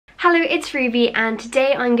Hello, it's Ruby, and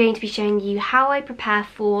today I'm going to be showing you how I prepare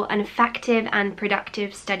for an effective and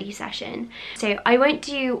productive study session. So I won't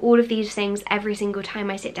do all of these things every single time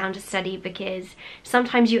I sit down to study, because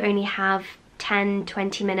sometimes you only have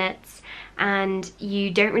 10-20 minutes and you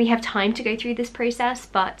don't really have time to go through this process,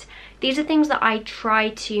 but these are things that I try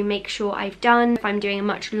to make sure I've done if I'm doing a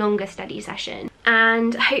much longer study session.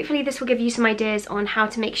 And hopefully this will give you some ideas on how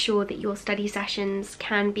to make sure that your study sessions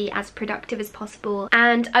can be as productive as possible.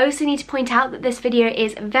 And I also need to point out that this video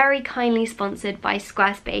is very kindly sponsored by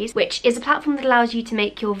Squarespace, which is a platform that allows you to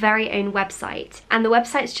make your very own website. And the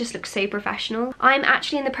websites just look so professional. I'm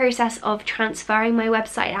actually in the process of transferring my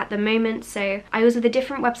website at the moment. So I was with a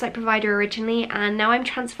different website provider originally, and now I'm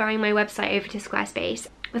transferring my website over to Squarespace.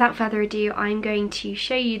 Without further ado, I'm going to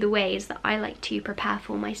show you the ways that I like to prepare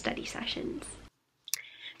for my study sessions.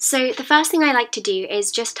 So the first thing I like to do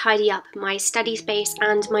is just tidy up my study space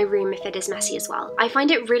and my room if it is messy as well. I find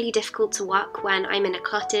it really difficult to work when I'm in a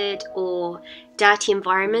cluttered or dirty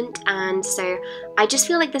environment, and so I just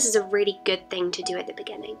feel like this is a really good thing to do at the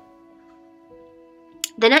beginning.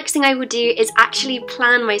 The next thing I will do is actually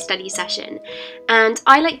plan my study session, and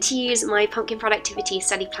I like to use my Pumpkin Productivity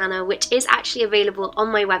Study Planner, which is actually available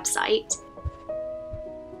on my website.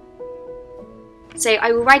 So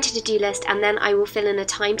I will write a to-do list, and then I will fill in a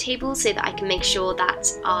timetable so that I can make sure that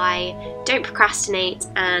I don't procrastinate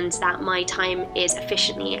and that my time is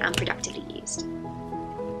efficiently and productively used.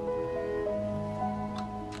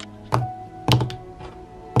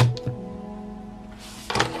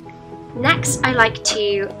 Next, I like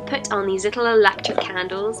to put on these little electric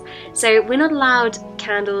candles. So we're not allowed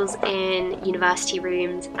candles in university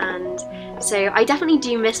rooms, and so I definitely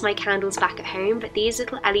do miss my candles back at home, but these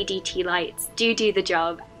little LED tea lights do the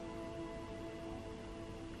job.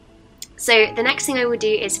 So the next thing I will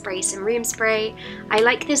do is spray some room spray. I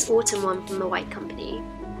like this autumn one from the White Company.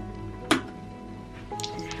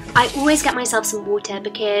 I always get myself some water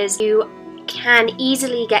because you can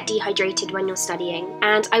easily get dehydrated when you're studying,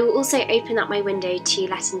 and I will also open up my window to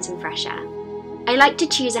let in some fresh air. I like to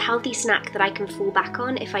choose a healthy snack that I can fall back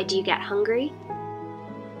on if I do get hungry.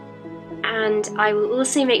 And I will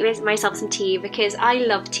also make myself some tea because I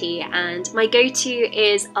love tea, and my go-to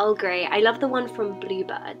is Earl Grey. I love the one from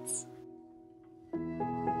Bluebirds.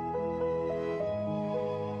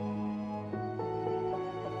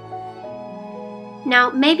 Now,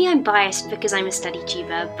 maybe I'm biased because I'm a study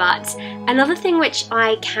tuber, but another thing which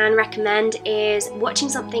I can recommend is watching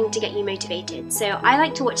something to get you motivated. So I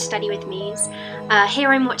like to watch Study With Me's. Here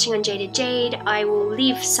I'm watching Unjaded Jade. I will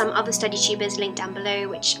leave some other study tubers linked down below,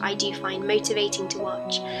 which I do find motivating to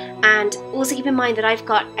watch. And also keep in mind that I've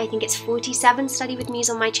got, I think it's 47 Study With Me's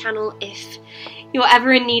on my channel if you're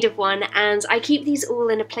ever in need of one, and I keep these all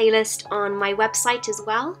in a playlist on my website as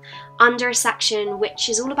well, under a section which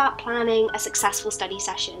is all about planning a successful study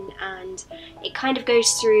session, and it kind of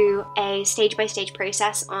goes through a stage-by-stage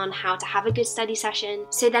process on how to have a good study session.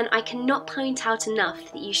 So then I cannot point out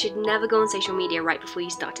enough that you should never go on social media right before you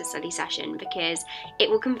start a study session, because it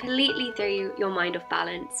will completely throw your mind off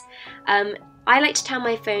balance. I like to turn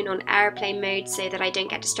my phone on airplane mode so that I don't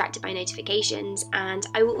get distracted by notifications, and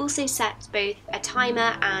I will also set both a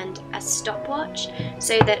timer and a stopwatch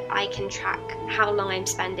so that I can track how long I'm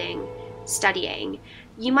spending studying.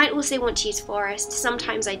 You might also want to use Forest.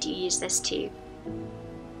 Sometimes I do use this too.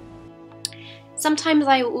 Sometimes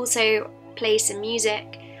I will also play some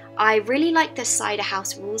music. I really like the Cider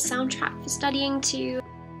House Rules soundtrack for studying too.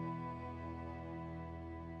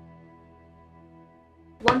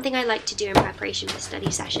 One thing I like to do in preparation for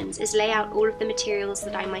study sessions is lay out all of the materials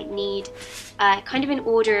that I might need, kind of in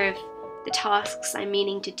order of the tasks I'm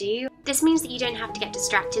meaning to do. This means that you don't have to get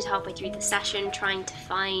distracted halfway through the session trying to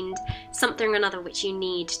find something or another which you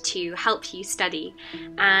need to help you study,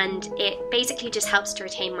 and it basically just helps to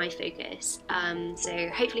retain my focus, so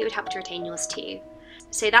hopefully it would help to retain yours too.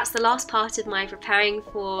 So that's the last part of my preparing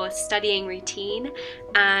for studying routine,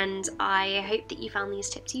 and I hope that you found these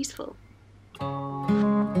tips useful.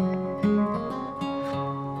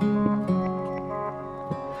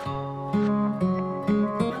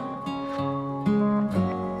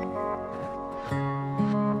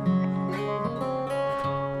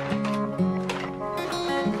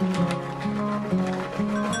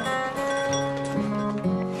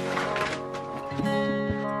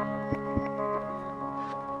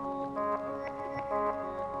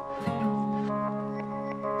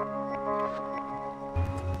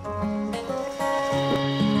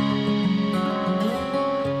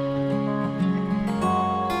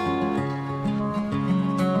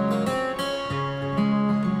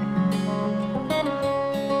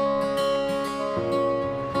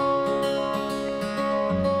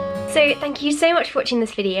 So thank you so much for watching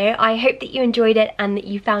this video. I hope that you enjoyed it and that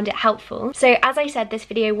you found it helpful. So as I said, this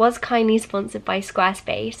video was kindly sponsored by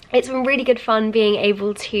Squarespace. It's been really good fun being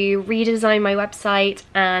able to redesign my website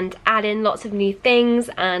and add in lots of new things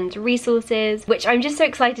and resources, which I'm just so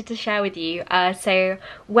excited to share with you. So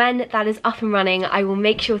when that is up and running, I will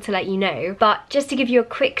make sure to let you know. But just to give you a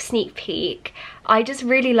quick sneak peek, I just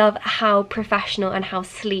really love how professional and how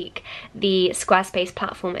sleek the Squarespace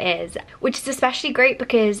platform is, which is especially great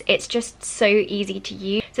because it's just so easy to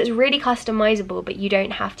use. So it's really customizable, but you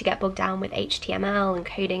don't have to get bogged down with HTML and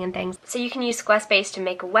coding and things. So you can use Squarespace to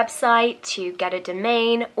make a website, to get a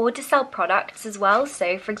domain, or to sell products as well.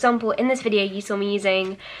 So for example, in this video you saw me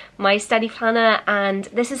using my study planner, and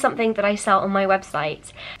this is something that I sell on my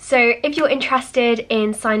website. So if you're interested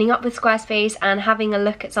in signing up with Squarespace and having a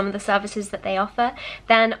look at some of the services that they offer,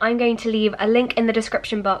 then I'm going to leave a link in the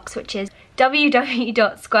description box, which is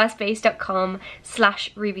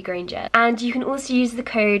www.squarespace.com/RubyGranger, and you can also use the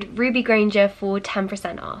code RubyGranger for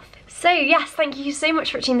 10% off. So yes, thank you so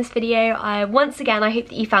much for watching this video. Once again, I hope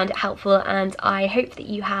that you found it helpful, and I hope that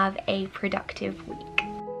you have a productive week.